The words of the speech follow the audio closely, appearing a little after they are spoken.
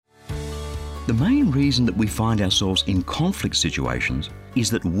The main reason that we find ourselves in conflict situations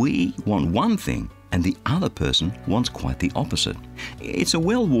is that we want one thing and the other person wants quite the opposite. It's a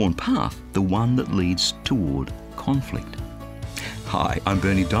well-worn path, the one that leads toward conflict. Hi, I'm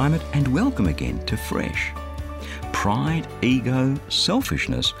Bernie Diamond and welcome again to Fresh. Pride, ego,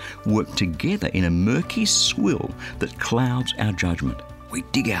 selfishness work together in a murky swill that clouds our judgment. We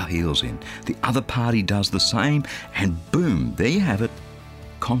dig our heels in, the other party does the same, and boom, there you have it,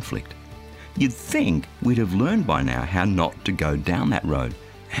 conflict. You'd think we'd have learned by now how not to go down that road,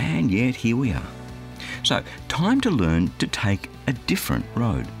 and yet here we are. So, time to learn to take a different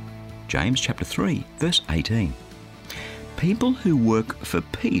road. James chapter 3, verse 18. People who work for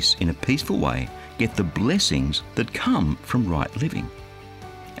peace in a peaceful way get the blessings that come from right living.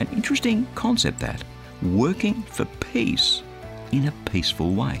 An interesting concept that, working for peace in a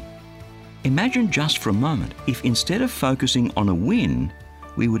peaceful way. Imagine just for a moment if instead of focusing on a win,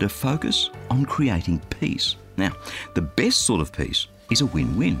 we were to focus on creating peace. Now, the best sort of peace is a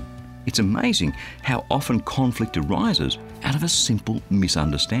win-win. It's amazing how often conflict arises out of a simple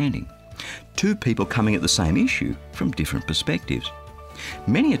misunderstanding. Two people coming at the same issue from different perspectives.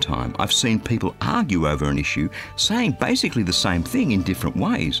 Many a time I've seen people argue over an issue saying basically the same thing in different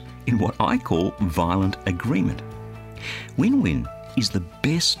ways in what I call violent agreement. Win-win is the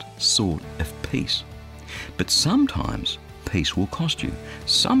best sort of peace. But sometimes peace will cost you.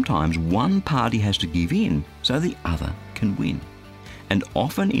 Sometimes one party has to give in so the other can win. And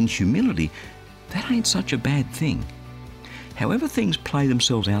often in humility, that ain't such a bad thing. However things play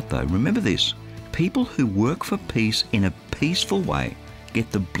themselves out though, remember this, people who work for peace in a peaceful way get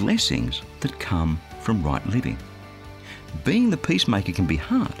the blessings that come from right living. Being the peacemaker can be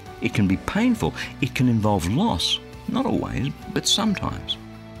hard, it can be painful, it can involve loss, not always, but sometimes.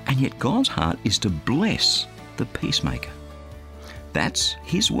 And yet God's heart is to bless the peacemaker. That's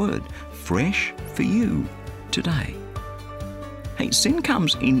His word, fresh for you today. Hey, sin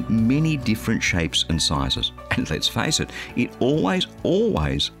comes in many different shapes and sizes. And let's face it, it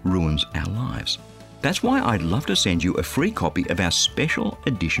always ruins our lives. That's why I'd love to send you a free copy of our special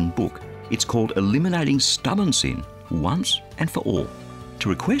edition book. It's called Eliminating Stubborn Sin Once and for All. To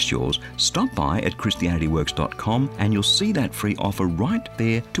request yours, stop by at christianityworks.com and you'll see that free offer right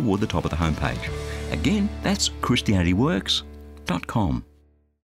there toward the top of the homepage. Again, that's christianityworks.com.